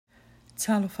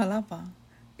Talo falava,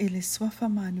 I le swafa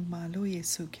manu malo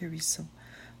Yesu Keriso,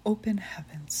 open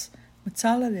heavens,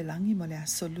 Matala le langi mo le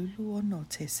aso LULU o no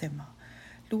TESEMA,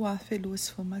 luafe luis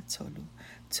fumatolu,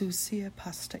 Tusi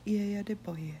Pasta Iaia de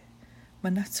boye,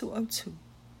 Manatu Autu,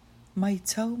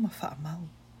 Maitau ma faamau,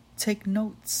 take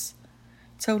notes,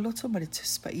 Tauloto ma le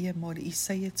Tusi Paia mo le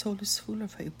Isaia tolus fula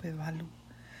fa Upu Folafola,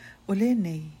 o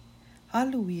lenei,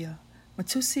 haluia,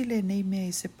 matusi lenei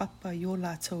mea se papa yo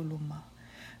latou luma,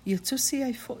 ia tusi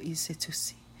ai fo'i se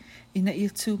tusi, ina ia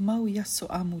tumau yaso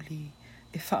amuli,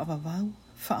 e faavavau,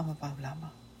 faamavau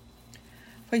lama.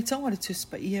 Faitauga le Tusi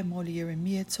Paia mo le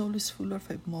Ieremia tolus fula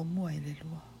fa mua I le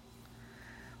lua.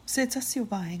 Se tasi o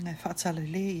vaega e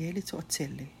faatalalē I le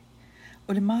toatele,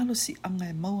 o le malosiaga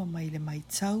e maua mai le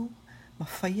Maitau, ma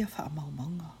faia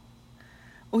faamaumauga.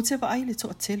 O te vaai le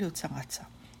toatele o tagata,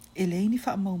 e leini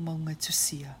faamaumauga e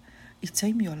tusia, I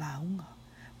taimi o launga,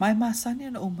 mai masani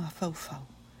ana o mafaufau,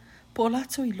 po o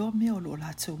latou I loa mea o lo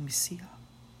latou misia.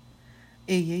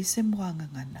 E iei se moanga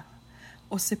ngana,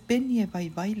 o se peni e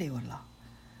vai le ola,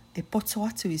 e poto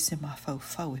atu I se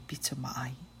mafaufau e pito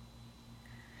maai.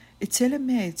 E tele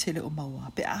mea e tele o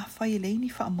maua, pe a fai leini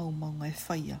faamaumauga e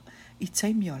faia, I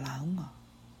taimi o launga.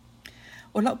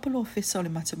 O laupalo fesa o le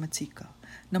matematika,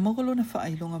 na mogolo na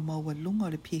whaailonga maua lunga o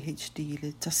le PhD I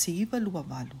le tasi lua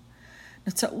walu,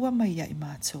 na taua mai ia I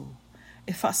mātou,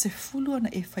 e wha se fulu ana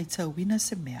e Faitauga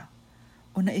se mea,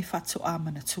 o na e whato a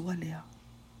Manatu lea.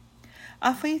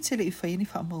 A whai tele I whai ni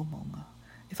faamaumaunga,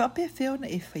 e wha pe feo na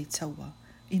e Faitauga,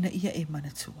 ina ia e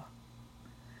Manatua.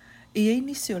 E ei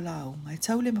nisi o launga, e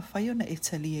tau le mawhai o na e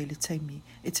talia le taimi,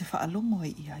 e te whaalongo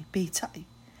ai ia I peitai.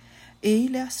 E i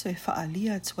le aso e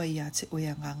Faaaliga Atua Ioane te oe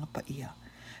Agaga Paia Ie,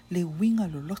 le winga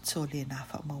lo loto le na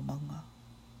faamaumaunga.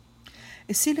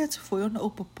 E sile atu foi ona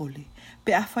opopole,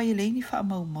 pe a whai leini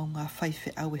faamaumaunga a whai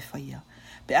fe au e whaia,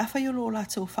 pe a whai o lo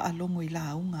latou faalongo I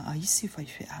launga a isi whai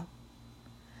fe au.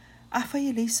 A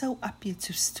whai le sau api e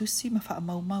tusi ma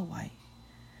faamaumau ai.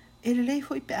 E le lei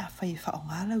foi pe a whai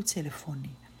faongala u telefoni,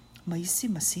 ma isi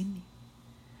masini.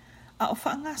 A o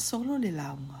whaanga solo le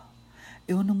launga,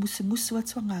 e ona musu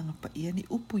atu Agaga Paia ni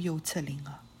upu yo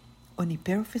talinga, o ni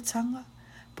perofetanga,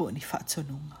 po ni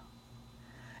whaatonunga.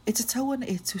 E te tau ana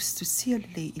e tusia le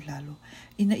lei I lalo,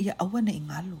 ina ia awana I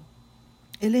ngalo.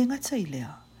 E le ngata I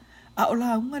lea, a o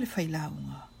launga le whai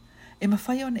launga, e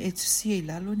mawhai ona e tusia I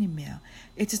lalo ni mea,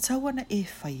 e te tau ana e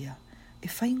whaia, e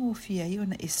whaingo fia I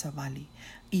ona e savali,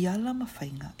 I ala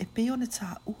mawhainga, e pe ona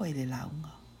taa ua I le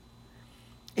launga.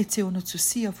 E te ona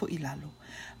tusia fo I lalo,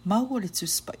 mau o le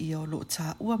Tusi Paia o lo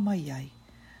taa ua mai ai,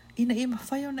 ina e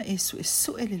mawhai ona e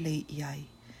su e le lei I ai,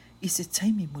 I se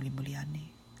taimi muli ane.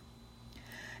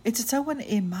 E te tauana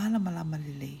e malama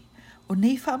le lei, o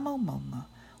nei faamaumaunga,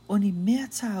 o ni mea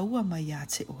tā ua mai a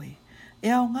te oe, e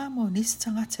ao ngā mo nisi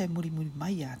tangata e muli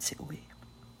mai a te oe.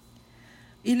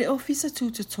 I le ofisa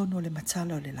tūtu tono le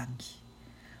Matala o le langi,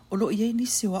 o lo iei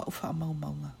nisi o au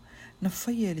faamaumaunga, na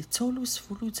whai e le tolus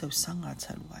fulu tau sanga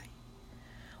taluai.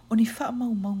 O ni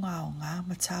faamaumaunga ao ngā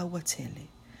mataua tele,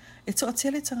 e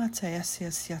toatele tangata e ase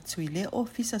atu I le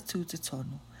ofisa tūtu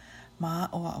tono, ma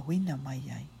o a awina mai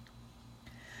ai.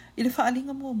 I le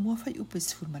Faaaliga mua fai upu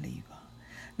maleiva,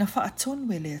 na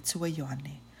whaatonu e le Atua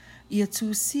Ioane, ia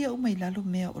tūsia mai lalo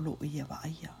mea o lo ia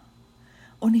vaia.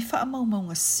 O ni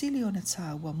faamaumaunga sili o na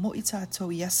tāua mo I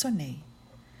tātou I aso nei,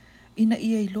 ina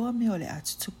ia I loa mea o le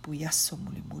atutupu I aso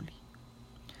muli.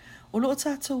 O lo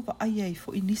tātou vaia I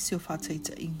fo inisi o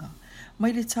whataita inga,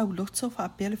 mai le Tauloto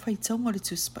whaapea le Faitauga le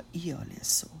Tusi Paia o le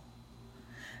aso.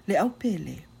 Le au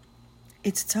pele,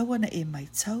 e te tauana e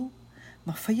Maitau,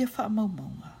 ma faia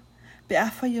faamaumaunga, pe a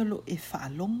faia lo e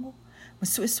faalongo, ma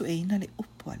su e ina le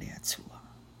upu a le atua.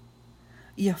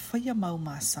 Ia faia mau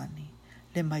masani,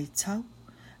 le Maitau,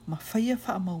 ma faia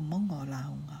faamaumaunga o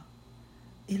launga.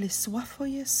 E le suafo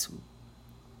Yesu.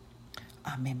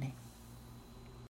 Amene.